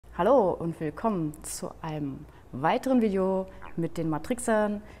Hallo und willkommen zu einem weiteren Video mit den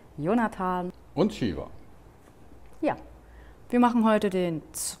Matrixern Jonathan und Shiva. Ja, wir machen heute den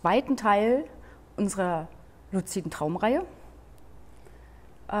zweiten Teil unserer Luziden Traumreihe.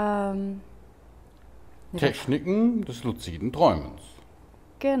 Techniken des Luziden Träumens.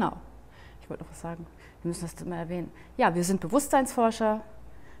 Genau. Ich wollte noch was sagen. Wir müssen das immer erwähnen. Ja, wir sind Bewusstseinsforscher.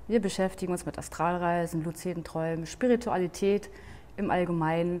 Wir beschäftigen uns mit Astralreisen, Luziden Träumen, Spiritualität im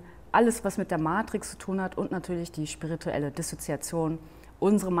Allgemeinen, alles, was mit der Matrix zu tun hat und natürlich die spirituelle Dissoziation.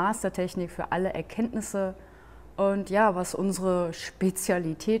 Unsere Mastertechnik für alle Erkenntnisse und ja, was unsere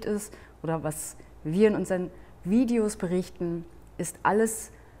Spezialität ist oder was wir in unseren Videos berichten, ist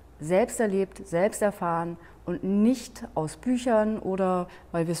alles selbst erlebt, selbst erfahren und nicht aus Büchern oder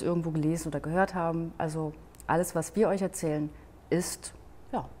weil wir es irgendwo gelesen oder gehört haben. Also alles, was wir euch erzählen, ist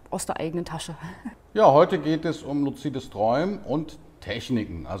ja, aus der eigenen Tasche. Ja, heute geht es um Luzides Träumen und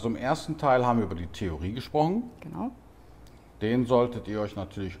Techniken. Also im ersten Teil haben wir über die Theorie gesprochen. Genau. Den solltet ihr euch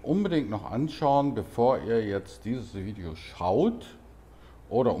natürlich unbedingt noch anschauen, bevor ihr jetzt dieses Video schaut.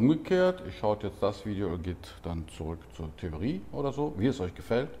 Oder umgekehrt, ihr schaut jetzt das Video und geht dann zurück zur Theorie oder so, wie es euch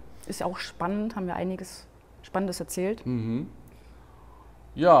gefällt. Ist ja auch spannend, haben wir einiges Spannendes erzählt.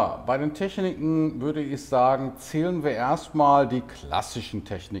 Ja, bei den Techniken würde ich sagen, zählen wir erstmal die klassischen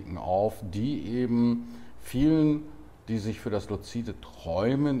Techniken auf, die eben vielen, die sich für das luzide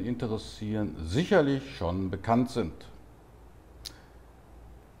Träumen interessieren, sicherlich schon bekannt sind.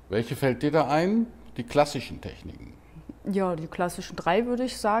 Welche fällt dir da ein? Die klassischen Techniken. Ja, die klassischen drei würde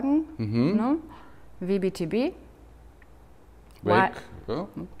ich sagen. Ne? WBTB. Wake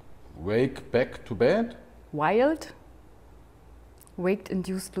Back to Bed. Wild. Waked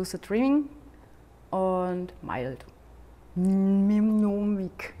Induced Lucid Dreaming und Mild.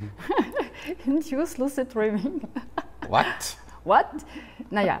 Mnemonic. Induced Lucid Dreaming. What? What?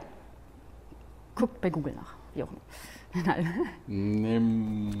 Naja, guckt bei Google nach. Wie auch immer.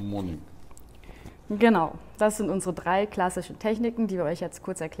 Mnemonic. Genau, das sind unsere drei klassischen Techniken, die wir euch jetzt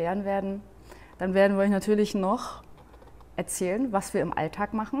kurz erklären werden. Dann werden wir euch natürlich noch erzählen, was wir im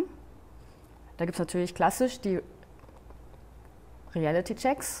Alltag machen. Da gibt es natürlich klassisch die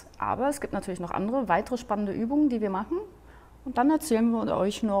Reality-Checks, aber es gibt natürlich noch andere, weitere spannende Übungen, die wir machen. Und dann erzählen wir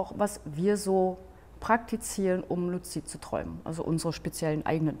euch noch, was wir so praktizieren, um luzid zu träumen, also unsere speziellen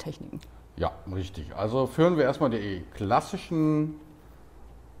eigenen Techniken. Ja, richtig. Also führen wir erstmal die klassischen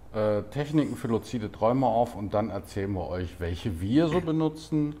Techniken für luzide Träume auf und dann erzählen wir euch, welche wir so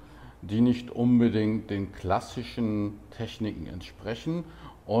benutzen, die nicht unbedingt den klassischen Techniken entsprechen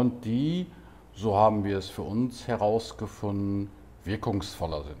und die, so haben wir es für uns herausgefunden,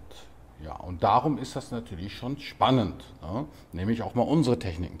 wirkungsvoller sind. Ja, und darum ist das natürlich schon spannend, ne? Nämlich auch mal unsere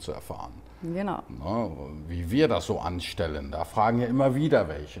Techniken zu erfahren. Genau. Ne? Wie wir das so anstellen. Da fragen ja immer wieder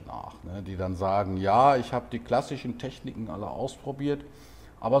welche nach, ne? Die dann sagen, ja, ich habe die klassischen Techniken alle ausprobiert,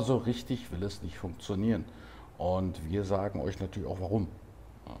 aber so richtig will es nicht funktionieren. Und wir sagen euch natürlich auch warum.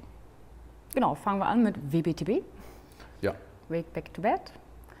 Ja. Genau, fangen wir an mit WBTB. Ja. Wake Back to Bed.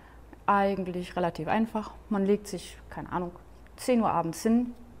 Eigentlich relativ einfach. Man legt sich, keine Ahnung, 10 Uhr abends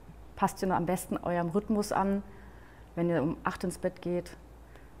hin, passt ihr nur am besten eurem Rhythmus an. Wenn ihr um 8 ins Bett geht,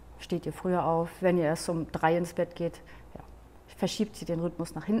 steht ihr früher auf. Wenn ihr erst um 3 ins Bett geht, ja, verschiebt ihr den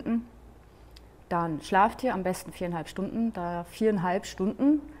Rhythmus nach hinten. Dann schlaft ihr am besten 4,5 Stunden, da 4,5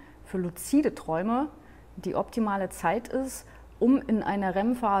 Stunden für luzide Träume die optimale Zeit ist, um in einer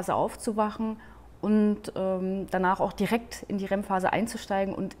REM-Phase aufzuwachen und danach auch direkt in die REM-Phase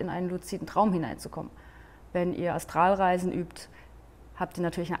einzusteigen und in einen luziden Traum hineinzukommen. Wenn ihr Astralreisen übt, habt ihr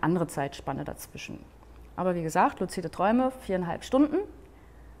natürlich eine andere Zeitspanne dazwischen. Aber wie gesagt, luzide Träume, 4,5 Stunden.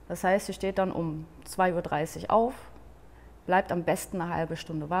 Das heißt, ihr steht dann um 2:30 Uhr auf, bleibt am besten eine halbe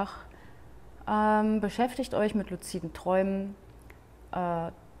Stunde wach, beschäftigt euch mit luziden Träumen,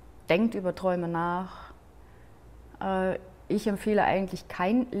 denkt über Träume nach. Ich empfehle eigentlich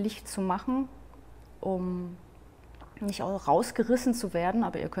kein Licht zu machen, um nicht auch rausgerissen zu werden,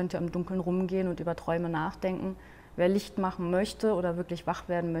 aber ihr könnt ja im Dunkeln rumgehen und über Träume nachdenken. Wer Licht machen möchte oder wirklich wach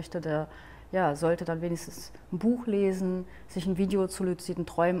werden möchte, der ja, sollte dann wenigstens ein Buch lesen, sich ein Video zu luziden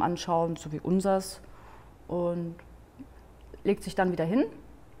Träumen anschauen, so wie unsers, und legt sich dann wieder hin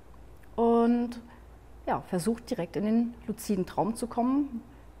und ja, versucht direkt in den luziden Traum zu kommen.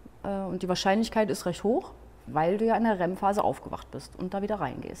 Und die Wahrscheinlichkeit ist recht hoch, weil du ja in der REM-Phase aufgewacht bist und da wieder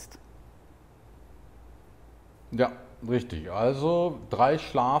reingehst. Ja, richtig. Also 3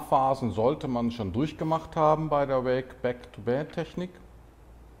 Schlafphasen sollte man schon durchgemacht haben bei der Wake Back to Bed Technik.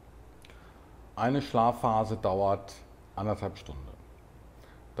 Eine Schlafphase dauert 1,5 Stunden.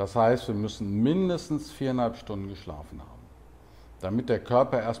 Das heißt, wir müssen mindestens 4,5 Stunden geschlafen haben. damit der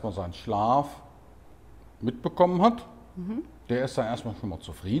Körper erstmal seinen Schlaf mitbekommen hat. Der ist dann erstmal schon mal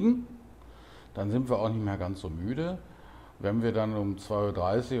zufrieden. Dann sind wir auch nicht mehr ganz so müde. Wenn wir dann um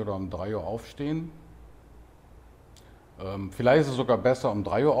 2:30 Uhr oder um 3 Uhr aufstehen, vielleicht ist es sogar besser, um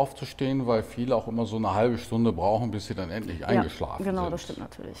 3 Uhr aufzustehen, weil viele auch immer so eine halbe Stunde brauchen, bis sie dann endlich eingeschlafen sind. Genau, das stimmt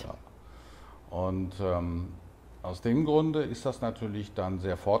natürlich. Ja. Und aus dem Grunde ist das natürlich dann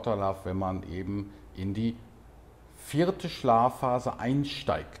sehr vorteilhaft, wenn man eben in die 4. Schlafphase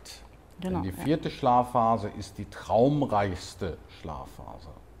einsteigt. Genau, Denn die 4. Schlafphase ist die traumreichste Schlafphase.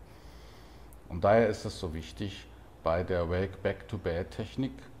 Und daher ist es so wichtig, bei der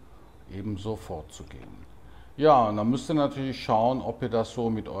Wake-Back-to-Bed-Technik ebenso vorzugehen. Ja, und dann müsst ihr natürlich schauen, ob ihr das so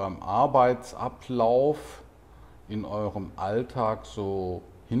mit eurem Arbeitsablauf in eurem Alltag so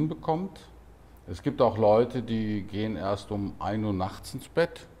hinbekommt. Es gibt auch Leute, die gehen erst um 1 Uhr nachts ins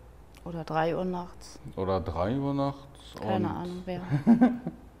Bett. Oder 3 Uhr nachts. Oder 3 Uhr nachts. Keine Ahnung, wer.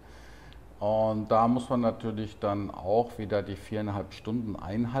 Und da muss man natürlich dann auch wieder die 4,5 Stunden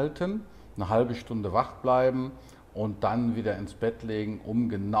einhalten, eine halbe Stunde wach bleiben und dann wieder ins Bett legen, um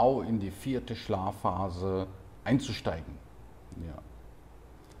genau in die 4. Schlafphase einzusteigen.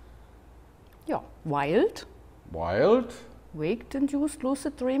 Ja, Wild. Wild. Wake-Induced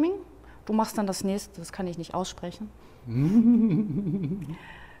Lucid Dreaming. Du machst dann das nächste, das kann ich nicht aussprechen.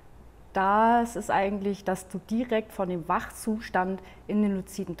 Das ist eigentlich, dass du direkt von dem Wachzustand in den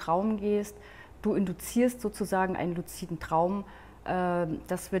luziden Traum gehst. Du induzierst sozusagen einen luziden Traum.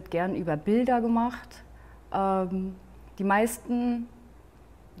 Das wird gern über Bilder gemacht. Die meisten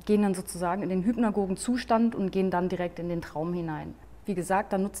gehen dann sozusagen in den hypnagogen Zustand und gehen dann direkt in den Traum hinein. Wie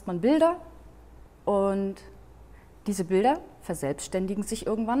gesagt, dann nutzt man Bilder und diese Bilder verselbstständigen sich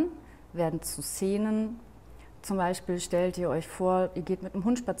irgendwann, werden zu Szenen. Zum Beispiel stellt ihr euch vor, ihr geht mit einem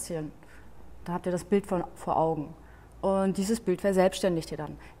Hund spazieren. Da habt ihr das Bild vor Augen. Und dieses Bild verselbstständigt ihr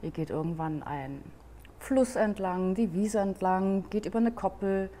dann. Ihr geht irgendwann einen Fluss entlang, die Wiese entlang, geht über eine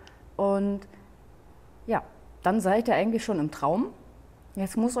Koppel und ja, dann seid ihr eigentlich schon im Traum.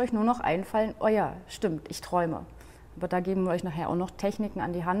 Jetzt muss euch nur noch einfallen, oh ja, stimmt, ich träume. Aber da geben wir euch nachher auch noch Techniken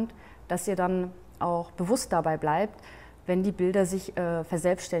an die Hand, dass ihr dann auch bewusst dabei bleibt, wenn die Bilder sich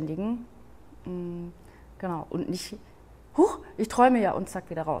verselbstständigen. Genau, und nicht, huch, ich träume ja und zack,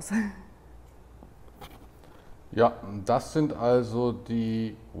 wieder raus. Ja, das sind also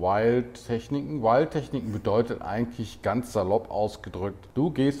die Wild-Techniken. Wild-Techniken bedeutet eigentlich ganz salopp ausgedrückt,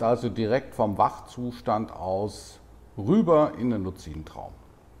 du gehst also direkt vom Wachzustand aus rüber in den luziden Traum.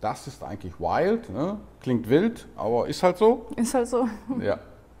 Das ist eigentlich Wild, ne? Klingt wild, aber ist halt so. Ist halt so. Ja.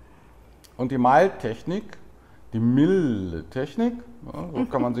 Und die Mild-Technik, die milde Technik, ja, so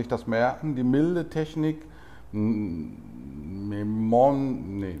kann man sich das merken, die milde Technik, Mnemonic,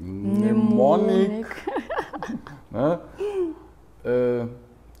 ne?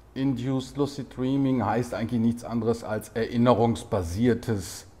 Induced Lucid Dreaming heißt eigentlich nichts anderes als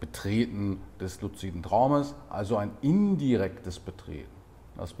erinnerungsbasiertes Betreten des luziden Traumes, also ein indirektes Betreten.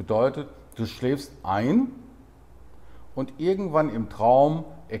 Das bedeutet, du schläfst ein und irgendwann im Traum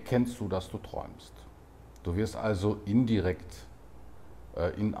erkennst du, dass du träumst. Du wirst also indirekt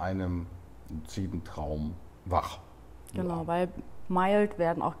in einem luziden Traum wach. Genau, bei Mild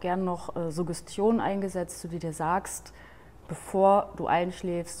werden auch gern noch Suggestionen eingesetzt, die du dir sagst, bevor du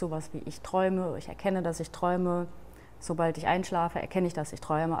einschläfst, sowas wie ich träume, ich erkenne, dass ich träume. Sobald ich einschlafe, erkenne ich, dass ich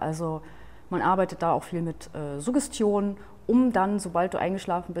träume. Also man arbeitet da auch viel mit Suggestionen, um dann, sobald du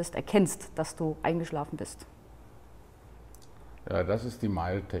eingeschlafen bist, erkennst, dass du eingeschlafen bist. Ja, das ist die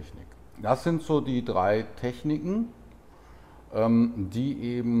Mild-Technik. Das sind so die 3 Techniken, die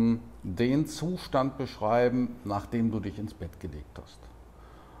eben den Zustand beschreiben, nachdem du dich ins Bett gelegt hast.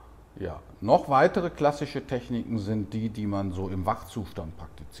 Ja, noch weitere klassische Techniken sind die, die man so im Wachzustand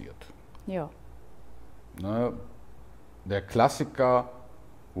praktiziert. Ja. Ne, der Klassiker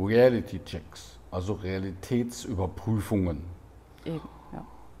Reality-Checks, also Realitätsüberprüfungen. Eben, ja.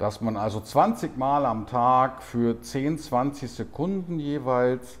 Dass man also 20 Mal am Tag für 10, 20 Sekunden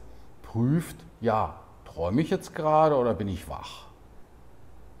jeweils prüft, ja, träume ich jetzt gerade oder bin ich wach?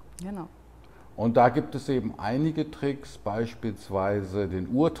 Genau. Und da gibt es eben einige Tricks, beispielsweise den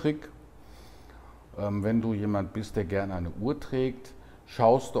Uhrtrick. Wenn du jemand bist, der gerne eine Uhr trägt,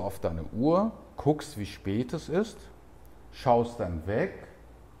 schaust du auf deine Uhr, guckst, wie spät es ist, schaust dann weg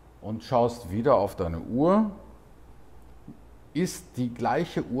und schaust wieder auf deine Uhr. Ist die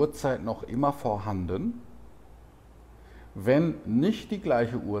gleiche Uhrzeit noch immer vorhanden? Wenn nicht die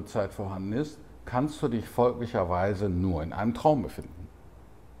gleiche Uhrzeit vorhanden ist, kannst du dich folglicherweise nur in einem Traum befinden.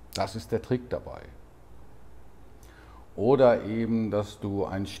 Das ist der Trick dabei. Oder eben, dass du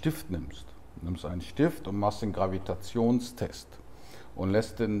einen Stift nimmst. Du nimmst einen Stift und machst den Gravitationstest. und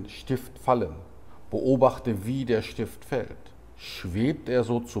lässt den Stift fallen. Beobachte, wie der Stift fällt. Schwebt er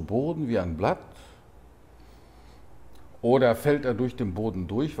so zu Boden wie ein Blatt? Oder fällt er durch den Boden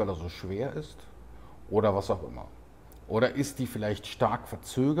durch, weil er so schwer ist? Oder was auch immer. Oder ist die vielleicht stark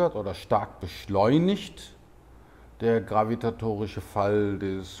verzögert oder stark beschleunigt, der gravitatorische Fall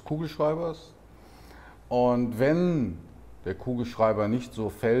des Kugelschreibers? Und wenn der Kugelschreiber nicht so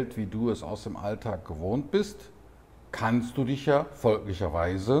fällt, wie du es aus dem Alltag gewohnt bist, kannst du dich ja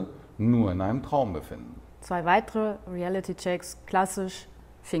folglicherweise nur in einem Traum befinden. 2 weitere Reality-Checks, klassisch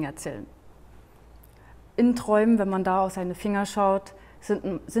Fingerzählen. In Träumen, wenn man da auf seine Finger schaut,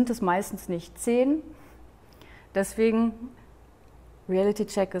 sind es meistens nicht 10. Deswegen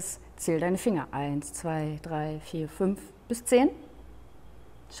Reality-Check ist, zähl deine Finger. 1, 2, 3, 4, 5 bis 10.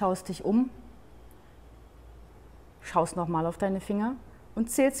 Schaust dich um, schaust nochmal auf deine Finger und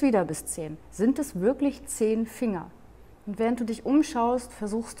zählst wieder bis 10. Sind es wirklich 10 Finger? Und während du dich umschaust,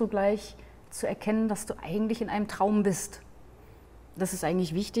 versuchst du gleich zu erkennen, dass du eigentlich in einem Traum bist. Das ist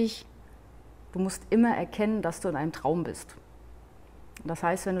eigentlich wichtig. Du musst immer erkennen, dass du in einem Traum bist. Das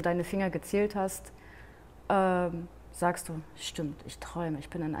heißt, wenn du deine Finger gezählt hast, sagst du, stimmt, ich träume, ich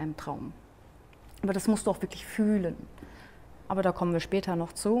bin in einem Traum. Aber das musst du auch wirklich fühlen. Aber da kommen wir später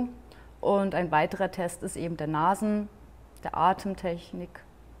noch zu. Und ein weiterer Test ist eben der der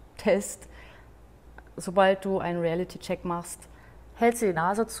Atemtechnik-Test. Sobald du einen Reality-Check machst, hältst du die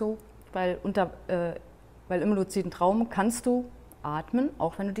Nase zu, weil im luziden Traum kannst du atmen,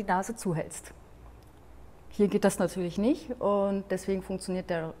 auch wenn du die Nase zuhältst. Hier geht das natürlich nicht und deswegen funktioniert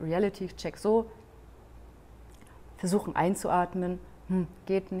der Reality-Check so. Versuchen einzuatmen,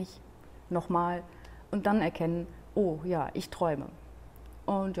 geht nicht, nochmal und dann erkennen, oh ja, ich träume.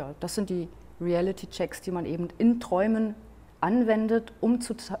 Und ja, das sind die Reality-Checks, die man eben in Träumen anwendet, um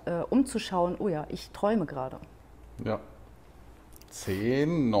zu schauen, oh ja, ich träume gerade. Ja.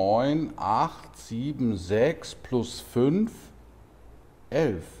 10, 9, 8, 7, 6 plus 5,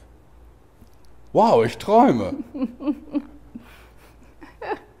 11. Wow, ich träume.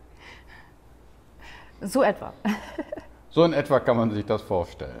 So etwa. So in etwa kann man sich das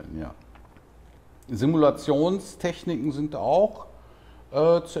vorstellen, ja. Simulationstechniken sind auch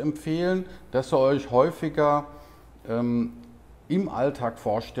zu empfehlen, dass ihr euch häufiger im Alltag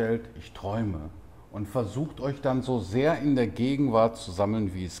vorstellt, ich träume. Und versucht euch dann so sehr in der Gegenwart zu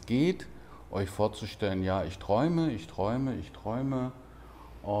sammeln, wie es geht, euch vorzustellen, ja, ich träume, ich träume, ich träume.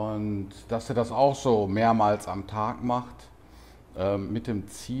 Und dass ihr das auch so mehrmals am Tag macht, mit dem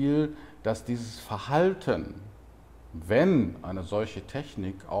Ziel, dass dieses Verhalten, wenn eine solche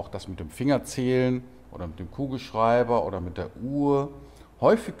Technik, auch das mit dem Fingerzählen oder mit dem Kugelschreiber oder mit der Uhr,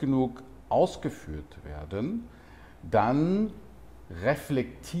 häufig genug ausgeführt werden, dann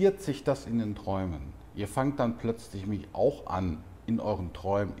reflektiert sich das in den Träumen. Ihr fangt dann plötzlich mich auch an, in euren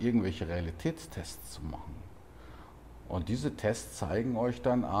Träumen irgendwelche Realitätstests zu machen. Und diese Tests zeigen euch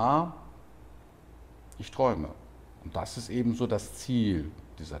dann, ich träume. Und das ist eben so das Ziel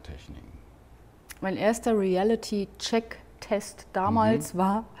dieser Techniken. Mein erster Reality-Check-Test damals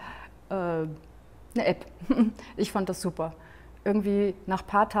war eine App. Ich fand das super. Irgendwie nach ein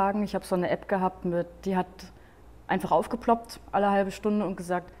paar Tagen, ich habe so eine App gehabt, die hat einfach aufgeploppt, alle halbe Stunde und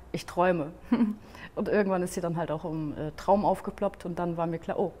gesagt, ich träume. Und irgendwann ist sie dann halt auch im Traum aufgeploppt und dann war mir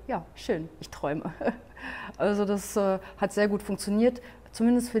klar, oh ja, schön, ich träume. Also das hat sehr gut funktioniert,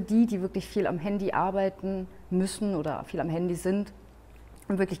 zumindest für die, die wirklich viel am Handy arbeiten müssen oder viel am Handy sind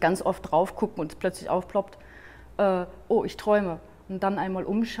und wirklich ganz oft drauf gucken und es plötzlich aufploppt, oh, ich träume. Und dann einmal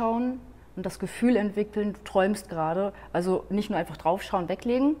umschauen und das Gefühl entwickeln, du träumst gerade. Also nicht nur einfach draufschauen,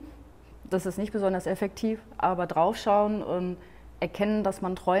 weglegen, das ist nicht besonders effektiv, aber draufschauen und erkennen, dass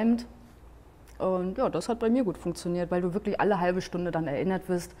man träumt. Und ja, das hat bei mir gut funktioniert, weil du wirklich alle halbe Stunde dann erinnert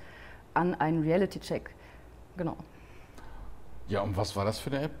wirst an einen Reality-Check. Genau. Ja, und was war das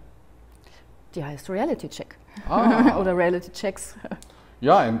für eine App? Die heißt Reality-Check. Oder Reality-Checks.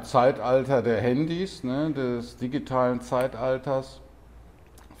 Ja, im Zeitalter der Handys, ne, des digitalen Zeitalters,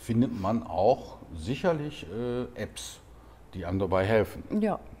 findet man auch sicherlich Apps, die einem dabei helfen.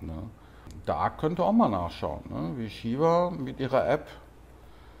 Ja. Ne? Da könnt ihr auch mal nachschauen, ne? Wie Shiva mit ihrer App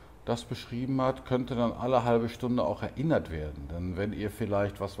das beschrieben hat, könnte dann alle halbe Stunde auch erinnert werden. Denn wenn ihr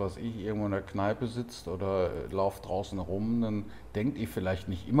vielleicht, was weiß ich, irgendwo in der Kneipe sitzt oder lauft draußen rum, dann denkt ihr vielleicht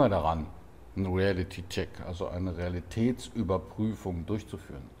nicht immer daran, einen Reality-Check, also eine Realitätsüberprüfung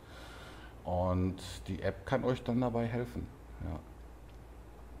durchzuführen. Und die App kann euch dann dabei helfen. Ja.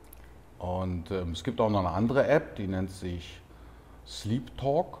 Und es gibt auch noch eine andere App, die nennt sich Sleep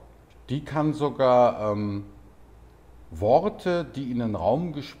Talk. Die kann sogar Worte, die in den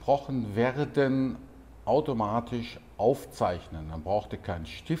Raum gesprochen werden, automatisch aufzeichnen. Dann braucht ihr keinen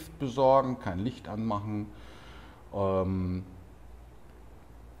Stift besorgen, kein Licht anmachen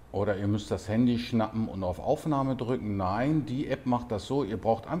oder ihr müsst das Handy schnappen und auf Aufnahme drücken. Nein, die App macht das so, ihr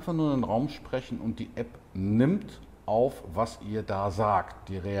braucht einfach nur in den Raum sprechen und die App nimmt auf, was ihr da sagt.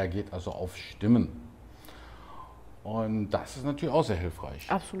 Die reagiert also auf Stimmen. Und das ist natürlich auch sehr hilfreich.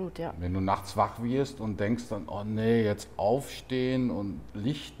 Absolut, ja. Wenn du nachts wach wirst und denkst dann, oh nee, jetzt aufstehen und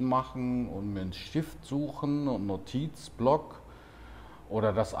Licht machen und mir einen Stift suchen und Notizblock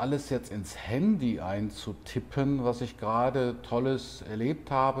oder das alles jetzt ins Handy einzutippen, was ich gerade Tolles erlebt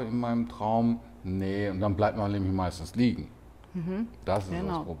habe in meinem Traum. Nee, und dann bleibt man nämlich meistens liegen. Das ist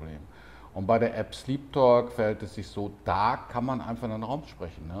das Problem. Und bei der App Sleep Talk verhält es sich so, da kann man einfach in den Raum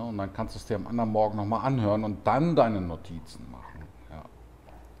sprechen. Ne? Und dann kannst du es dir am anderen Morgen nochmal anhören und dann deine Notizen machen. Ja.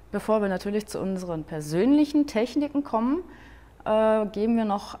 Bevor wir natürlich zu unseren persönlichen Techniken kommen, geben wir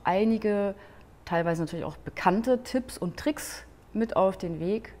noch einige, teilweise natürlich auch bekannte Tipps und Tricks mit auf den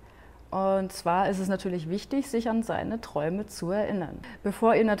Weg. Und zwar ist es natürlich wichtig, sich an seine Träume zu erinnern.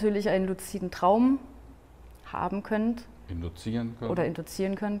 Bevor ihr natürlich einen luziden Traum haben könnt, Induzieren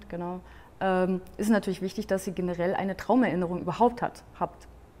könnt, genau, ist natürlich wichtig, dass ihr generell eine Traumerinnerung überhaupt habt.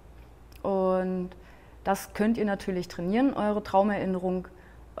 Und das könnt ihr natürlich trainieren, eure Traumerinnerung,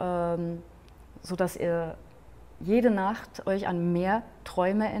 sodass ihr jede Nacht euch an mehr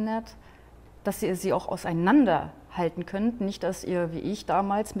Träume erinnert, dass ihr sie auch auseinanderhalten könnt. Nicht, dass ihr, wie ich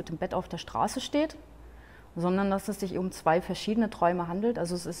damals, mit dem Bett auf der Straße steht, sondern dass es sich um zwei verschiedene Träume handelt.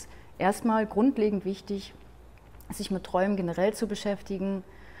 Also es ist erstmal grundlegend wichtig, sich mit Träumen generell zu beschäftigen,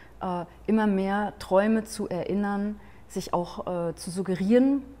 immer mehr Träume zu erinnern, sich auch zu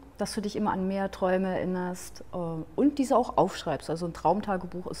suggerieren, dass du dich immer an mehr Träume erinnerst und diese auch aufschreibst. Also ein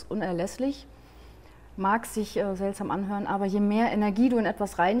Traumtagebuch ist unerlässlich, mag sich seltsam anhören, aber je mehr Energie du in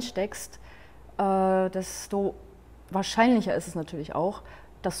etwas reinsteckst, desto wahrscheinlicher ist es natürlich auch,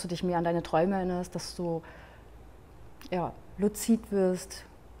 dass du dich mehr an deine Träume erinnerst, dass du luzid wirst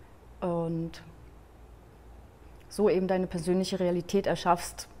und so eben deine persönliche Realität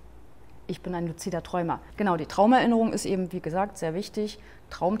erschaffst. Ich bin ein luzider Träumer. Genau, die Traumerinnerung ist eben, wie gesagt, sehr wichtig.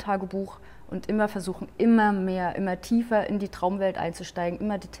 Traumtagebuch und immer versuchen, immer mehr, immer tiefer in die Traumwelt einzusteigen,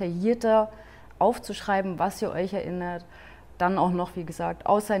 immer detaillierter aufzuschreiben, was ihr euch erinnert. Dann auch noch, wie gesagt,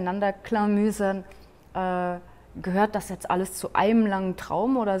 auseinanderklamüsern. Gehört das jetzt alles zu einem langen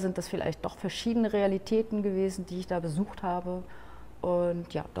Traum oder sind das vielleicht doch verschiedene Realitäten gewesen, die ich da besucht habe?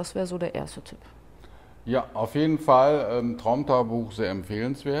 Und ja, das wäre so der erste Tipp. Ja, auf jeden Fall Traumtagebuch sehr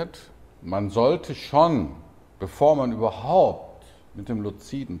empfehlenswert. Man sollte schon, bevor man überhaupt mit dem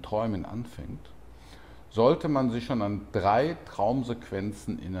luziden Träumen anfängt, sollte man sich schon an 3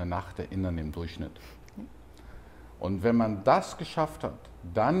 Traumsequenzen in der Nacht erinnern im Durchschnitt. Und wenn man das geschafft hat,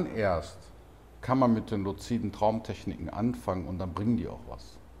 dann erst kann man mit den luziden Traumtechniken anfangen und dann bringen die auch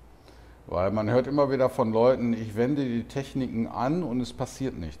was. Weil man hört immer wieder von Leuten, ich wende die Techniken an und es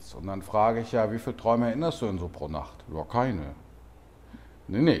passiert nichts. Und dann frage ich ja, wie viele Träume erinnerst du denn so pro Nacht? Ja, keine.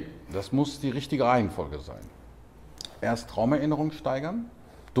 Nee, das muss die richtige Reihenfolge sein. Erst Traumerinnerung steigern,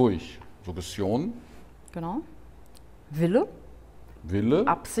 durch Suggestion. Genau. Wille.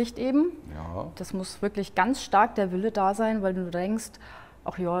 Absicht eben. Ja. Das muss wirklich ganz stark der Wille da sein, weil du denkst,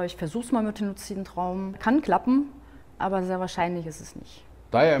 ach ja, ich versuch's mal mit dem luziden Traum. Kann klappen, aber sehr wahrscheinlich ist es nicht.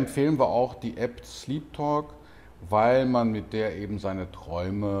 Daher empfehlen wir auch die App Sleep Talk, weil man mit der eben seine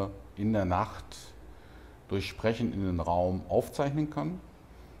Träume in der Nacht durch Sprechen in den Raum aufzeichnen kann.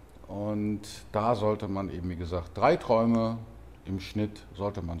 Und da sollte man eben, wie gesagt, 3 Träume im Schnitt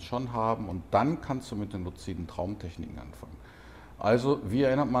sollte man schon haben und dann kannst du mit den luziden Traumtechniken anfangen. Also, wie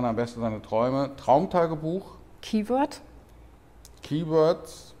erinnert man am besten seine Träume? Traumtagebuch. Keyword.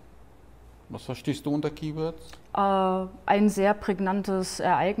 Keywords. Was verstehst du unter Keywords? Ein sehr prägnantes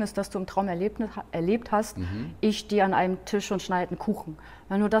Ereignis, das du im Traum erlebt hast. Ich stehe an einem Tisch und schneide einen Kuchen.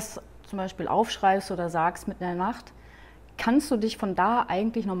 Wenn du das zum Beispiel aufschreibst oder sagst mitten in der Nacht, kannst du dich von da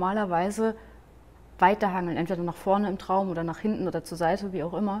eigentlich normalerweise weiterhangeln, entweder nach vorne im Traum oder nach hinten oder zur Seite, wie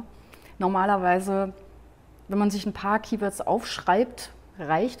auch immer. Normalerweise, wenn man sich ein paar Keywords aufschreibt,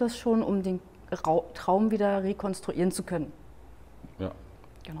 reicht das schon, um den Traum wieder rekonstruieren zu können. Ja.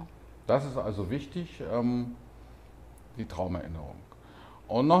 Genau. Das ist also wichtig, die Traumerinnerung.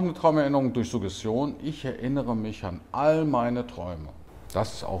 Und noch eine Traumerinnerung durch Suggestion. Ich erinnere mich an all meine Träume.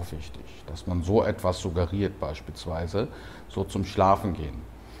 Das ist auch wichtig, dass man so etwas suggeriert, beispielsweise so zum Schlafen gehen.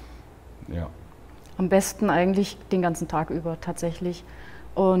 Ja. Am besten eigentlich den ganzen Tag über tatsächlich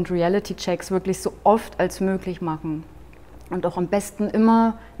und Reality-Checks wirklich so oft als möglich machen. Und auch am besten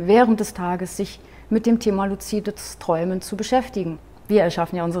immer während des Tages sich mit dem Thema luzides Träumen zu beschäftigen. wir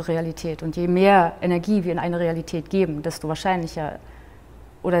erschaffen ja unsere Realität. Und je mehr Energie wir in eine Realität geben, desto wahrscheinlicher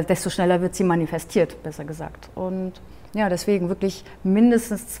oder desto schneller wird sie manifestiert, besser gesagt. Und ja, deswegen wirklich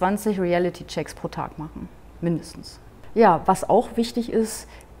mindestens 20 Reality-Checks pro Tag machen. Mindestens. Ja, was auch wichtig ist,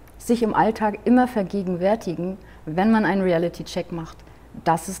 sich im Alltag immer vergegenwärtigen, wenn man einen Reality-Check macht,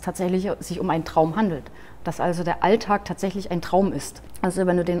 dass es tatsächlich sich um einen Traum handelt. Dass also der Alltag tatsächlich ein Traum ist. Also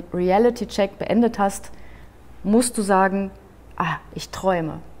wenn du den Reality-Check beendet hast, musst du sagen, ich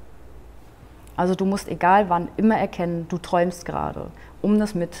träume. Also du musst egal wann immer erkennen, du träumst gerade, um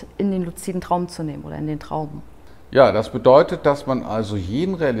das mit in den luziden Traum zu nehmen oder in den Traum. Ja, das bedeutet, dass man also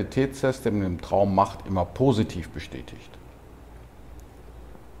jeden Realitätstest, den man im Traum macht, immer positiv bestätigt.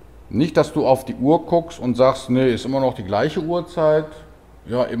 Nicht, dass du auf die Uhr guckst und sagst, nee, ist immer noch die gleiche Uhrzeit,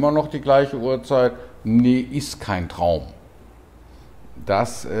 ja, immer noch die gleiche Uhrzeit, nee, ist kein Traum.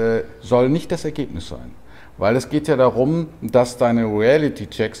 Das soll nicht das Ergebnis sein, weil es geht ja darum, dass deine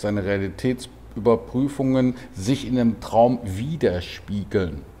Reality-Checks, deine Realitätsüberprüfungen sich in einem Traum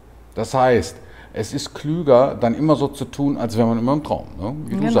widerspiegeln. Das heißt, es ist klüger, dann immer so zu tun, als wäre man immer im Traum, ne?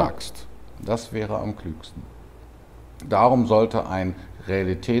 Wie du sagst. Das wäre am klügsten. Darum sollte ein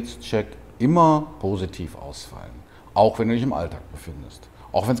Realitätscheck immer positiv ausfallen, auch wenn du dich im Alltag befindest.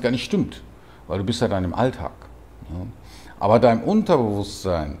 Auch wenn es gar nicht stimmt, weil du bist ja dann im Alltag. Ne? Aber deinem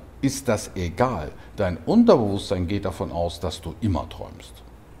Unterbewusstsein ist das egal. Dein Unterbewusstsein geht davon aus, dass du immer träumst.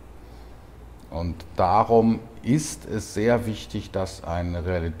 Und darum ist es sehr wichtig, dass eine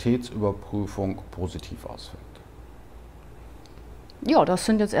Realitätsüberprüfung positiv ausfällt. Ja, das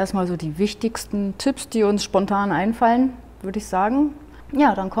sind jetzt erstmal so die wichtigsten Tipps, die uns spontan einfallen, würde ich sagen.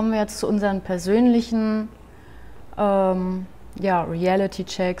 Ja, dann kommen wir jetzt zu unseren persönlichen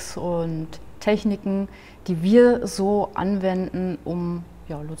Reality-Checks und Techniken, die wir so anwenden, um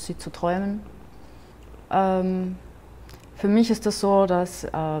luzid zu träumen. Für mich ist es so, dass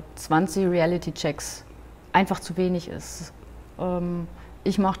 20 Reality-Checks einfach zu wenig ist.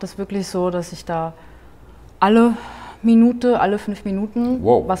 Ich mache das wirklich so, dass ich da alle 5 Minuten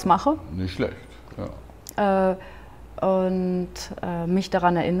was mache. Nicht schlecht. Ja. Und mich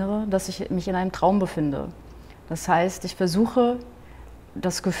daran erinnere, dass ich mich in einem Traum befinde. Das heißt, ich versuche,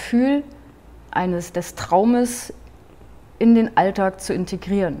 das Gefühl des Traumes in den Alltag zu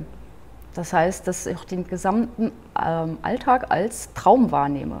integrieren. Das heißt, dass ich den gesamten Alltag als Traum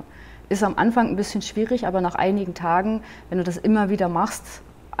wahrnehme. Ist am Anfang ein bisschen schwierig, aber nach einigen Tagen, wenn du das immer wieder machst,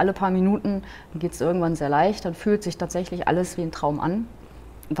 alle paar Minuten, dann geht es irgendwann sehr leicht, dann fühlt sich tatsächlich alles wie ein Traum an,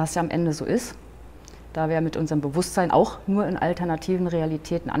 was ja am Ende so ist, da wir mit unserem Bewusstsein auch nur in alternativen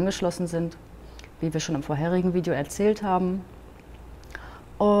Realitäten angeschlossen sind, wie wir schon im vorherigen Video erzählt haben.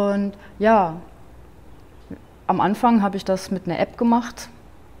 Und ja, am Anfang habe ich das mit einer App gemacht,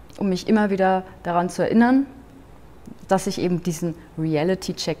 um mich immer wieder daran zu erinnern, dass ich eben diesen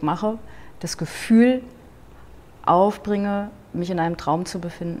Reality-Check mache, das Gefühl aufbringe, mich in einem Traum zu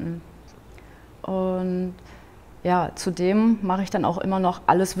befinden. Und ja, zudem mache ich dann auch immer noch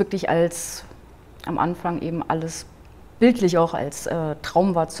alles wirklich am Anfang eben alles bildlich auch als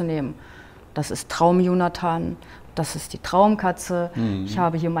Traum wahrzunehmen. Das ist Traum-Jonathan, das ist die Traumkatze. Ich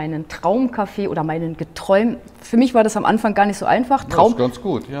habe hier meinen Traumkaffee oder meinen geträumt. Für mich war das am Anfang gar nicht so einfach, Das ist ganz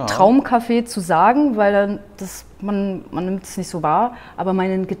gut, ja. Traumkaffee zu sagen, weil man nimmt es nicht so wahr. Aber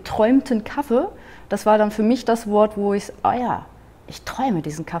meinen geträumten Kaffee, das war dann für mich das Wort, wo ich träume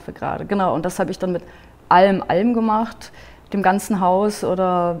diesen Kaffee gerade. Genau, und das habe ich dann mit allem gemacht, dem ganzen Haus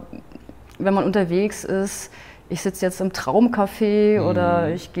oder wenn man unterwegs ist. Ich sitze jetzt im Traumcafé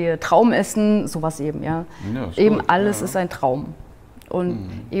oder ich gehe Traum essen, sowas eben, ja. Eben gut, alles ist ein Traum. Und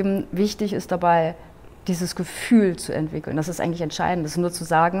eben wichtig ist dabei, dieses Gefühl zu entwickeln. Das ist eigentlich entscheidend. Das ist nur zu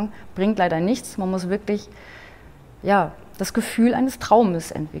sagen, bringt leider nichts. Man muss wirklich das Gefühl eines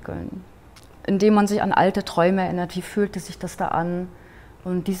Traumes entwickeln, indem man sich an alte Träume erinnert. Wie fühlte sich das da an?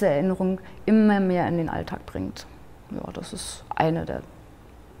 Und diese Erinnerung immer mehr in den Alltag bringt. Ja, das ist eine der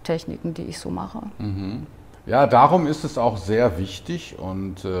Techniken, die ich so mache. Ja, darum ist es auch sehr wichtig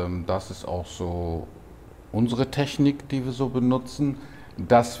und das ist auch so unsere Technik, die wir so benutzen,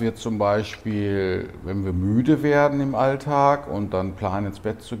 dass wir zum Beispiel, wenn wir müde werden im Alltag und dann planen ins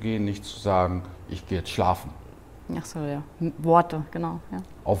Bett zu gehen, nicht zu sagen, ich gehe jetzt schlafen. Ach so, ja. Worte, genau. Ja.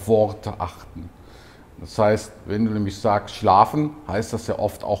 Auf Worte achten. Das heißt, wenn du nämlich sagst schlafen, heißt das ja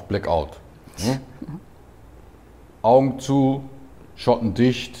oft auch Blackout. Ne? Augen zu, Schotten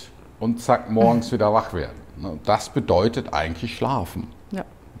dicht und zack, morgens wieder wach werden. Das bedeutet eigentlich schlafen. Ja.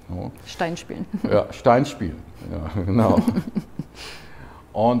 So. Stein spielen. Ja, Stein spielen. Ja, genau.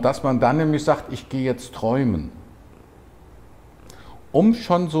 Und dass man dann nämlich sagt, ich gehe jetzt träumen. Um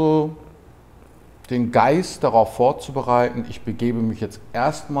schon so den Geist darauf vorzubereiten, ich begebe mich jetzt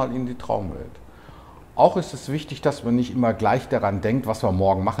erstmal in die Traumwelt. Auch ist es wichtig, dass man nicht immer gleich daran denkt, was man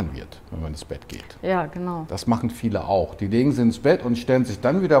morgen machen wird, wenn man ins Bett geht. Ja, genau. Das machen viele auch. Die legen sich ins Bett und stellen sich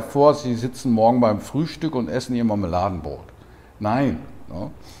dann wieder vor, sie sitzen morgen beim Frühstück und essen ihr Marmeladenbrot. Nein. Ne?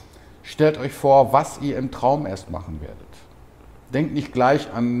 Stellt euch vor, was ihr im Traum erst machen werdet. Denkt nicht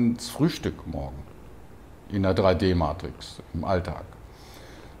gleich ans Frühstück morgen in der 3D-Matrix im Alltag,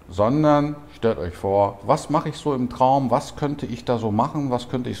 sondern stellt euch vor, was mache ich so im Traum, was könnte ich da so machen, was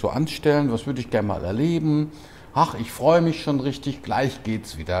könnte ich so anstellen, was würde ich gerne mal erleben. Ach, ich freue mich schon richtig, gleich geht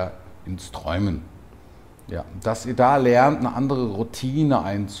es wieder ins Träumen. Ja, dass ihr da lernt, eine andere Routine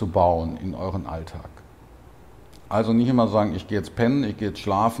einzubauen in euren Alltag. Also nicht immer sagen, ich gehe jetzt pennen, ich gehe jetzt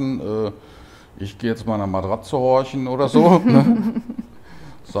schlafen, ich gehe jetzt mal an der Matratze horchen oder so, ne?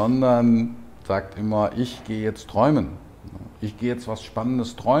 Sondern sagt immer, ich gehe jetzt träumen. Ich gehe jetzt was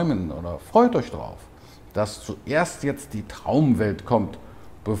Spannendes träumen oder freut euch drauf, dass zuerst jetzt die Traumwelt kommt,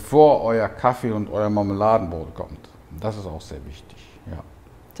 bevor euer Kaffee und euer Marmeladenbrot kommt. Das ist auch sehr wichtig. Ja.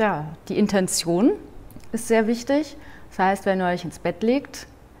 Ja, die Intention ist sehr wichtig. Das heißt, wenn ihr euch ins Bett legt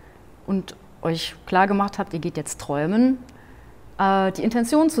und euch klar gemacht habt, ihr geht jetzt träumen, die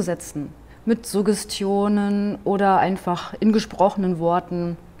Intention zu setzen mit Suggestionen oder einfach in gesprochenen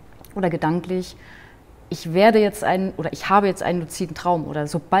Worten oder gedanklich. Ich habe jetzt einen luziden Traum oder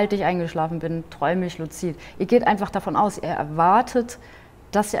sobald ich eingeschlafen bin, träume ich luzid. Ihr geht einfach davon aus, ihr erwartet,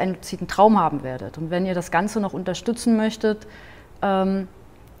 dass ihr einen luziden Traum haben werdet. Und wenn ihr das Ganze noch unterstützen möchtet,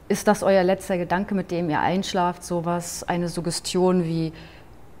 ist das euer letzter Gedanke, mit dem ihr einschlaft, sowas, eine Suggestion wie,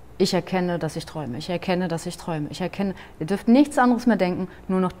 ich erkenne, dass ich träume, ich erkenne, dass ich träume, ich erkenne. Ihr dürft nichts anderes mehr denken,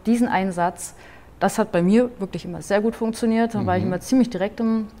 nur noch diesen einen Satz. Das hat bei mir wirklich immer sehr gut funktioniert. Dann war ich immer ziemlich direkt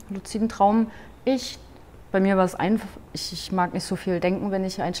im luziden Traum. Bei mir war es einfach, ich mag nicht so viel denken, wenn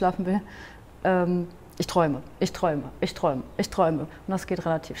ich einschlafen will. Ich träume, ich träume, ich träume, ich träume. Und das geht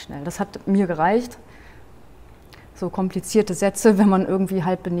relativ schnell. Das hat mir gereicht. So komplizierte Sätze, wenn man irgendwie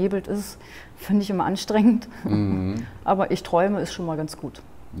halb benebelt ist, finde ich immer anstrengend. Aber ich träume ist schon mal ganz gut.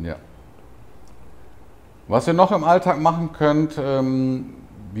 Ja. Was ihr noch im Alltag machen könnt,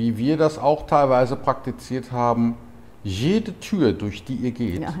 wie wir das auch teilweise praktiziert haben, jede Tür, durch die ihr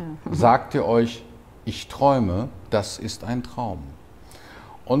geht, sagt ihr euch, ich träume, das ist ein Traum.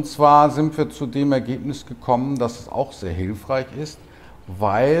 Und zwar sind wir zu dem Ergebnis gekommen, dass es auch sehr hilfreich ist,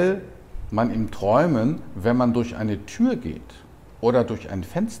 weil man im Träumen, wenn man durch eine Tür geht oder durch ein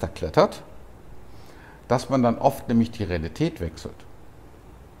Fenster klettert, dass man dann oft nämlich die Realität wechselt,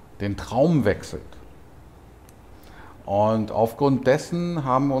 den Traum wechselt. Und aufgrund dessen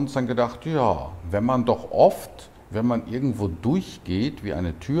haben wir uns dann gedacht, ja, wenn man irgendwo durchgeht, wie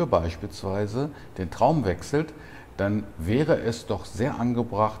eine Tür beispielsweise, den Traum wechselt, dann wäre es doch sehr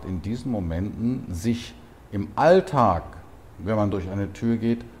angebracht, in diesen Momenten sich im Alltag, wenn man durch eine Tür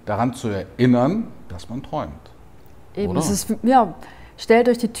geht, daran zu erinnern, dass man träumt. Eben, es ist, ja, stellt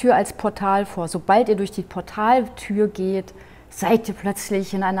euch die Tür als Portal vor. Sobald ihr durch die Portaltür geht, seid ihr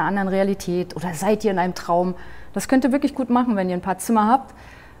plötzlich in einer anderen Realität oder seid ihr in einem Traum. Das könnt ihr wirklich gut machen, wenn ihr ein paar Zimmer habt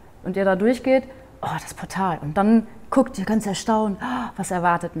und ihr da durchgeht. Oh, das Portal. Und dann guckt ihr ganz erstaunt, oh, was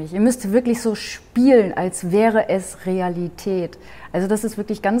erwartet mich. Ihr müsst wirklich so spielen, als wäre es Realität. Also das ist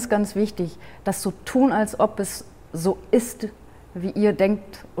wirklich ganz, ganz wichtig, das so tun, als ob es so ist, wie ihr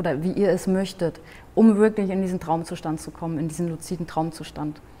denkt oder wie ihr es möchtet, um wirklich in diesen Traumzustand zu kommen, in diesen luziden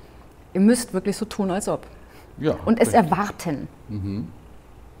Traumzustand. Ihr müsst wirklich so tun, als ob. Ja, und es erwarten.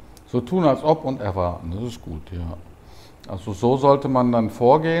 So tun, als ob und erwarten, das ist gut, ja. Also so sollte man dann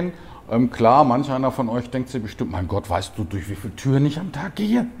vorgehen. Klar, manch einer von euch denkt sich bestimmt, mein Gott, weißt du, durch wie viele Türen ich am Tag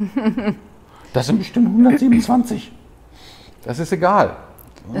gehe? Das sind bestimmt 127. Das ist egal.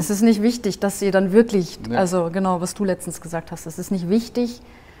 Es ist nicht wichtig, dass ihr dann wirklich, also genau, was du letztens gesagt hast, es ist nicht wichtig,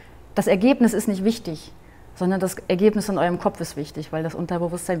 das Ergebnis ist nicht wichtig, sondern das Ergebnis in eurem Kopf ist wichtig, weil das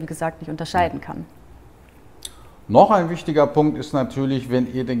Unterbewusstsein, wie gesagt, nicht unterscheiden kann. Noch ein wichtiger Punkt ist natürlich,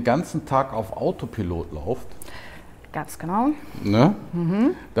 wenn ihr den ganzen Tag auf Autopilot lauft, ganz genau. Ne?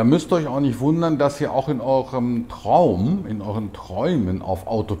 Da müsst ihr euch auch nicht wundern, dass ihr auch in eurem Traum, in euren Träumen auf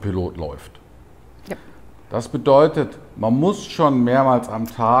Autopilot läuft. Ja. Das bedeutet, man muss schon mehrmals am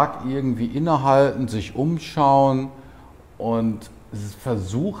Tag irgendwie innehalten, sich umschauen und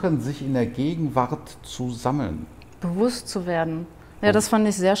versuchen, sich in der Gegenwart zu sammeln. Bewusst zu werden. Ja, das fand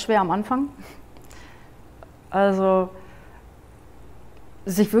ich sehr schwer am Anfang. Also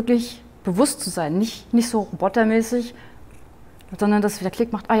sich wirklich bewusst zu sein, nicht so robotermäßig, sondern dass wieder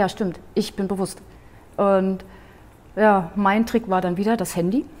Klick macht, ah ja, stimmt, ich bin bewusst. Und ja, mein Trick war dann wieder das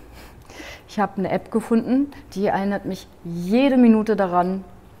Handy. Ich habe eine App gefunden, die erinnert mich jede Minute daran,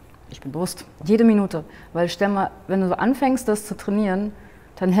 ich bin bewusst. Jede Minute. Weil stell mal, wenn du so anfängst, das zu trainieren,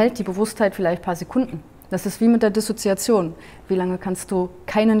 dann hält die Bewusstheit vielleicht ein paar Sekunden. Das ist wie mit der Dissoziation. Wie lange kannst du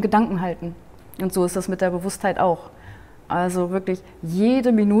keinen Gedanken halten? Und so ist das mit der Bewusstheit auch. Also wirklich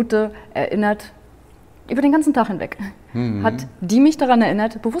jede Minute erinnert, über den ganzen Tag hinweg, hat die mich daran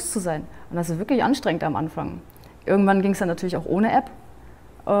erinnert, bewusst zu sein. Und das ist wirklich anstrengend am Anfang. Irgendwann ging es dann natürlich auch ohne App,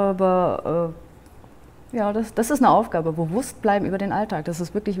 aber ja, das ist eine Aufgabe, bewusst bleiben über den Alltag. Das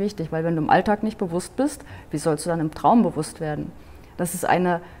ist wirklich wichtig, weil wenn du im Alltag nicht bewusst bist, wie sollst du dann im Traum bewusst werden? Das ist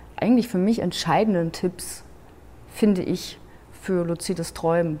eine eigentlich für mich entscheidenden Tipps, finde ich, für luzides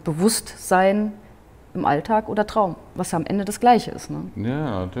Träumen. Bewusstsein im Alltag oder Traum, was am Ende das Gleiche ist. Ne?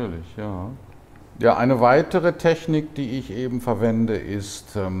 Ja, natürlich, ja. Ja, eine weitere Technik, die ich eben verwende,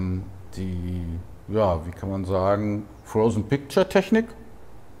 ist die, ja, wie kann man sagen, Frozen Picture Technik.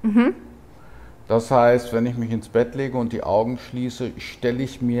 Das heißt, wenn ich mich ins Bett lege und die Augen schließe, stelle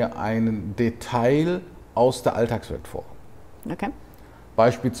ich mir ein Detail aus der Alltagswelt vor. Okay.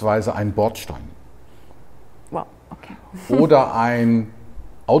 Beispielsweise ein Bordstein. Wow, okay. Oder ein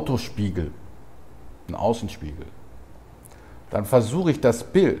Autospiegel, ein Außenspiegel. Dann versuche ich das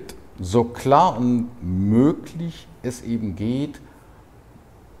Bild, so klar und möglich es eben geht,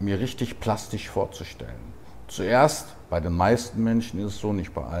 mir richtig plastisch vorzustellen. Zuerst, bei den meisten Menschen ist es so,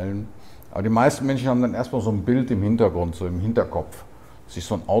 nicht bei allen, aber die meisten Menschen haben dann erstmal so ein Bild im Hintergrund, so im Hinterkopf, sich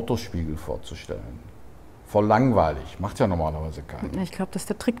so einen Autospiegel vorzustellen. Voll langweilig, macht ja normalerweise keiner. Ich glaube, das ist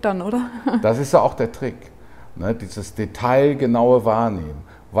der Trick dann, oder? Das ist ja auch der Trick, ne? Dieses detailgenaue Wahrnehmen.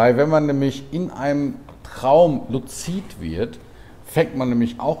 Weil wenn man nämlich in einem Traum luzid wird, fängt man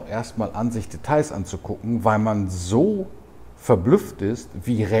nämlich auch erstmal an, sich Details anzugucken, weil man so verblüfft ist,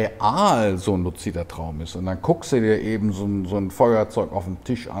 wie real so ein luzider Traum ist. Und dann guckst du dir eben so ein Feuerzeug auf dem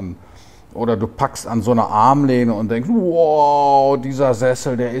Tisch an oder du packst an so eine Armlehne und denkst, wow, dieser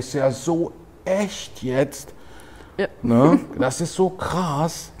Sessel, der ist ja so echt jetzt. Ja. Ne? Das ist so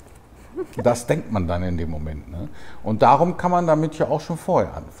krass. Das denkt man dann in dem Moment. Ne? Und darum kann man damit ja auch schon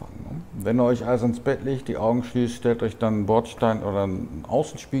vorher anfangen. Ne? Wenn ihr euch also ins Bett legt, die Augen schließt, stellt euch dann einen Bordstein oder einen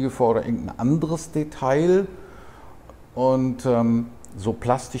Außenspiegel vor oder irgendein anderes Detail und so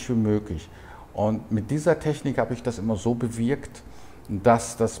plastisch wie möglich. Und mit dieser Technik habe ich das immer so bewirkt,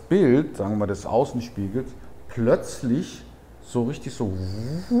 dass das Bild, sagen wir mal, des Außenspiegels plötzlich so richtig so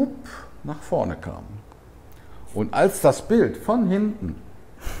wupp nach vorne kam. Und als das Bild von hinten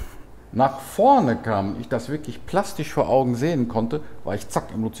nach vorne kam, ich das wirklich plastisch vor Augen sehen konnte, war ich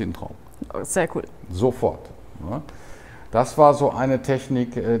zack im luziden Traum. Sehr cool. Sofort. Ja. Das war so eine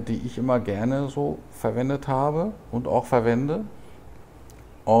Technik, die ich immer gerne so verwendet habe und auch verwende.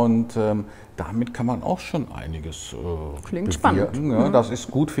 Und damit kann man auch schon einiges Klingt bewirken. spannend. Ja. Das ist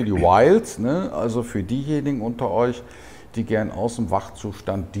gut für die Wilds, ne? Also für diejenigen unter euch, die gern aus dem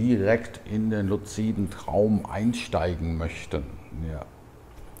Wachzustand direkt in den luziden Traum einsteigen möchten. Ja.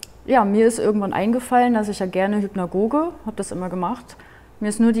 Ja, mir ist irgendwann eingefallen, dass ich ja gerne Hypnagoge, habe das immer gemacht. Mir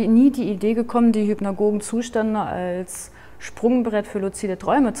ist nur nie die Idee gekommen, die Hypnagogen-Zustände als Sprungbrett für luzide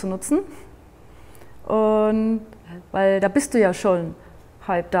Träume zu nutzen. Und weil da bist du ja schon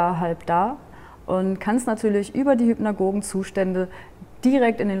halb da und kannst natürlich über die Hypnagogen-Zustände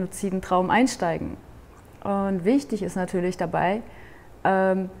direkt in den luziden Traum einsteigen. Und wichtig ist natürlich dabei,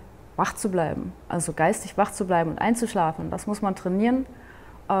 wach zu bleiben, also geistig wach zu bleiben und einzuschlafen. Das muss man trainieren.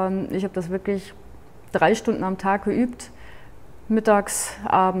 Ich habe das wirklich 3 Stunden am Tag geübt, mittags,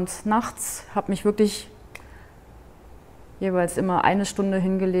 abends, nachts, habe mich wirklich jeweils immer 1 Stunde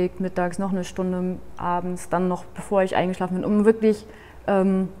hingelegt, mittags noch 1 Stunde, abends, dann noch bevor ich eingeschlafen bin, um wirklich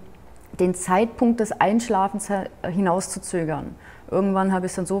den Zeitpunkt des Einschlafens hinauszuzögern. Irgendwann habe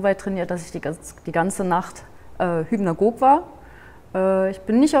ich es dann so weit trainiert, dass ich die ganze Nacht hypnagog war. Ich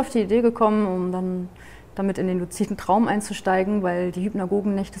bin nicht auf die Idee gekommen, um dann damit in den luziden Traum einzusteigen, weil die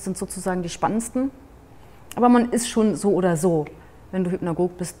Hypnagogennächte sind sozusagen die spannendsten. Aber man ist schon so oder so, wenn du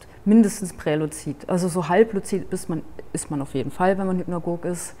Hypnagog bist, mindestens präluzid. Also so halbluzid ist man auf jeden Fall, wenn man Hypnagog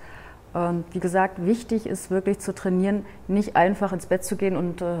ist. Und wie gesagt, wichtig ist wirklich zu trainieren, nicht einfach ins Bett zu gehen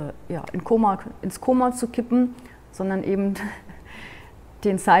und ins Koma zu kippen, sondern eben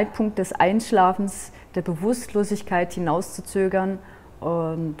den Zeitpunkt des Einschlafens, der Bewusstlosigkeit hinauszuzögern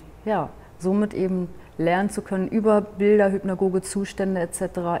und ja, somit eben lernen zu können, über Bilder, hypnagoge Zustände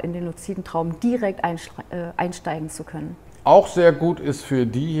etc. in den luziden Traum direkt einsteigen zu können. Auch sehr gut ist für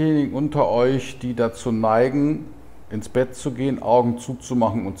diejenigen unter euch, die dazu neigen, ins Bett zu gehen, Augen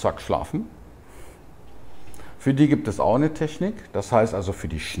zuzumachen und zack, schlafen. Für die gibt es auch eine Technik, das heißt also für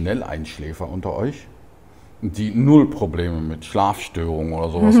die Schnelleinschläfer unter euch, die null Probleme mit Schlafstörungen oder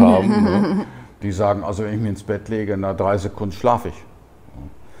sowas haben, ne? Die sagen, also wenn ich mich ins Bett lege, nach 3 Sekunden schlafe ich.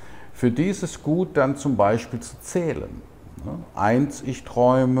 Für die ist es gut, dann zum Beispiel zu zählen. 1, ich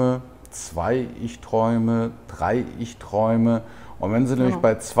träume, 2, ich träume, 3, ich träume. Und wenn Sie nämlich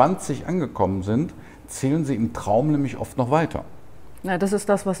bei 20 angekommen sind, zählen Sie im Traum nämlich oft noch weiter. Ja, das ist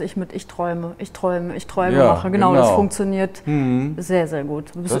das, was ich mit ich träume mache. Genau, das funktioniert sehr, sehr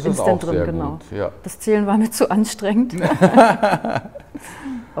gut. Du bist Das so ist instant auch drin, sehr genau. gut, ja. Das Zählen war mir zu anstrengend.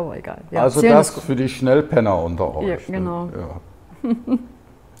 Aber egal. Ja, also Zählen das für die Schnellpenner unter euch. Ja, genau. Ne? Ja.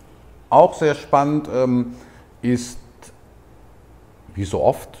 Auch sehr spannend ist, wie so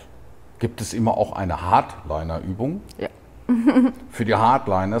oft, gibt es immer auch eine Hardliner-Übung. Ja. Für die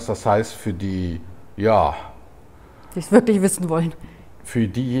Hardliners, das heißt für die, ja, die es wirklich wissen wollen. für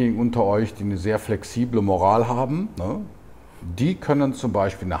diejenigen unter euch, die eine sehr flexible Moral haben, ne, die können zum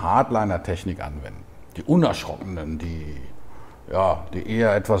Beispiel eine Hardliner-Technik anwenden. Die Unerschrockenen, die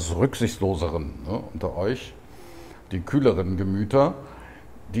eher etwas rücksichtsloseren, ne, unter euch, die kühleren Gemüter,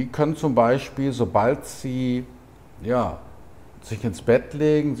 die können zum Beispiel, sobald sie sich ins Bett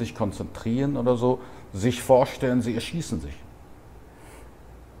legen, sich konzentrieren oder so, sich vorstellen, sie erschießen sich.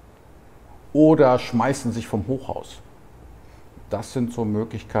 Oder schmeißen sich vom Hochhaus. Das sind so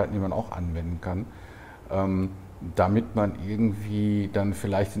Möglichkeiten, die man auch anwenden kann, damit man irgendwie dann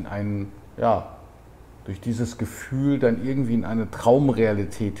vielleicht in einen, durch dieses Gefühl dann irgendwie in eine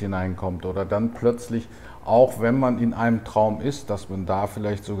Traumrealität hineinkommt oder dann plötzlich, auch wenn man in einem Traum ist, dass man da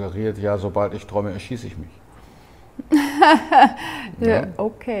vielleicht suggeriert, ja, sobald ich träume, erschieße ich mich. Ja,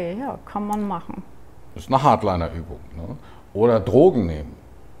 okay, ja, kann man machen. Das ist eine Hardliner-Übung. Ne? Oder Drogen nehmen,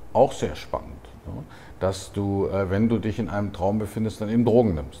 auch sehr spannend. Ne? Dass du, wenn du dich in einem Traum befindest, dann eben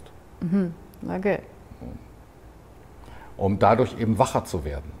Drogen nimmst. Okay. Um dadurch eben wacher zu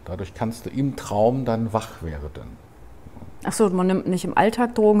werden. Dadurch kannst du im Traum dann wach werden. Achso, man nimmt nicht im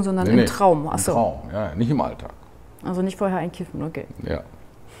Alltag Drogen, sondern im Traum. Im Traum, ja, nicht im Alltag. Also nicht vorher einkiffen, okay. Ja,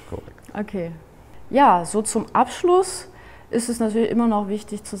 korrekt. Okay. Ja, so zum Abschluss ist es natürlich immer noch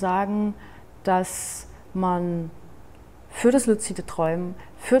wichtig zu sagen, dass man für das luzide Träumen,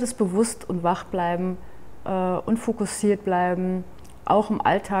 für das Bewusst- und Wachbleiben und fokussiert bleiben, auch im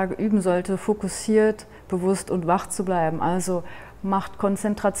Alltag üben sollte, fokussiert, bewusst und wach zu bleiben. Also macht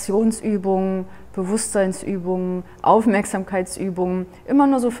Konzentrationsübungen, Bewusstseinsübungen, Aufmerksamkeitsübungen. Immer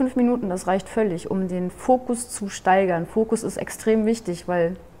nur so 5 Minuten, das reicht völlig, um den Fokus zu steigern. Fokus ist extrem wichtig,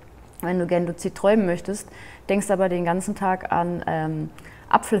 weil wenn du gern luzid träumen möchtest, denkst aber den ganzen Tag an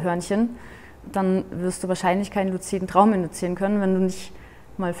Apfelhörnchen, dann wirst du wahrscheinlich keinen luziden Traum induzieren können, wenn du nicht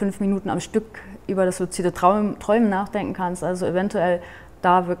mal 5 Minuten am Stück über das luzide Träumen nachdenken kannst. Also eventuell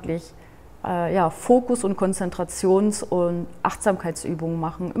da wirklich Fokus- und Konzentrations- und Achtsamkeitsübungen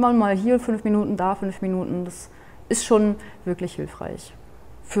machen. Immer mal hier 5 Minuten, da 5 Minuten. Das ist schon wirklich hilfreich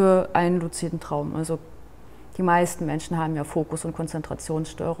für einen luziden Traum. Also die meisten Menschen haben ja Fokus- und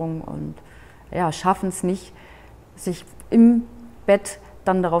Konzentrationsstörungen und schaffen es nicht, sich im Bett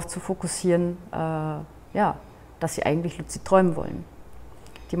dann darauf zu fokussieren, dass sie eigentlich luzid träumen wollen.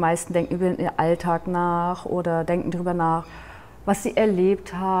 Die meisten denken über den Alltag nach oder denken darüber nach, was sie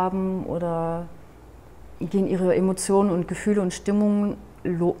erlebt haben oder gehen ihre Emotionen und Gefühle und Stimmungen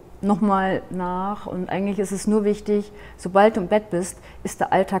nochmal nach. Und eigentlich ist es nur wichtig, sobald du im Bett bist, ist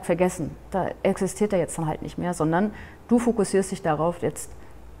der Alltag vergessen. Da existiert er jetzt dann halt nicht mehr, sondern du fokussierst dich darauf, jetzt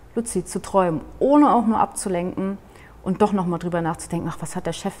luzid zu träumen, ohne auch nur abzulenken und doch nochmal drüber nachzudenken, ach, was hat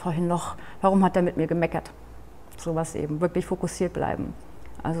der Chef vorhin noch, warum hat er mit mir gemeckert? Sowas eben, wirklich fokussiert bleiben.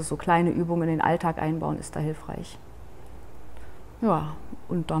 Also so kleine Übungen in den Alltag einbauen ist da hilfreich. Ja,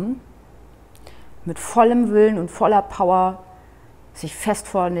 und dann mit vollem Willen und voller Power sich fest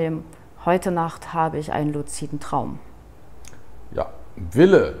vornehmen, heute Nacht habe ich einen luziden Traum. Ja,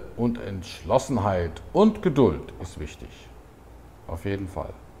 Wille und Entschlossenheit und Geduld ist wichtig. Auf jeden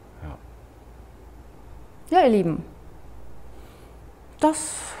Fall. Ja, ihr Lieben,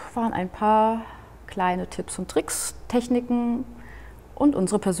 das waren ein paar kleine Tipps und Tricks, Techniken und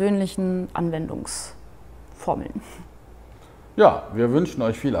unsere persönlichen Anwendungsformeln. Ja, wir wünschen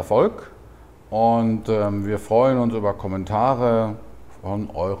euch viel Erfolg und wir freuen uns über Kommentare von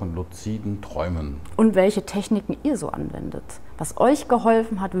euren luziden Träumen. Und welche Techniken ihr so anwendet. Was euch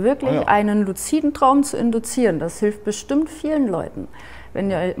geholfen hat, wirklich einen luziden Traum zu induzieren. Das hilft bestimmt vielen Leuten,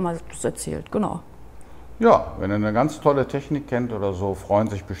 wenn ihr mal das erzählt. Genau. Ja, wenn ihr eine ganz tolle Technik kennt oder so, freuen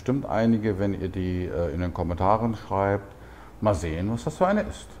sich bestimmt einige, wenn ihr die in den Kommentaren schreibt. Mal sehen, was das für eine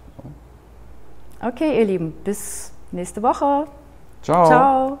ist. Okay, ihr Lieben, bis nächste Woche. Ciao.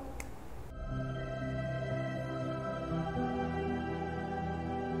 Ciao.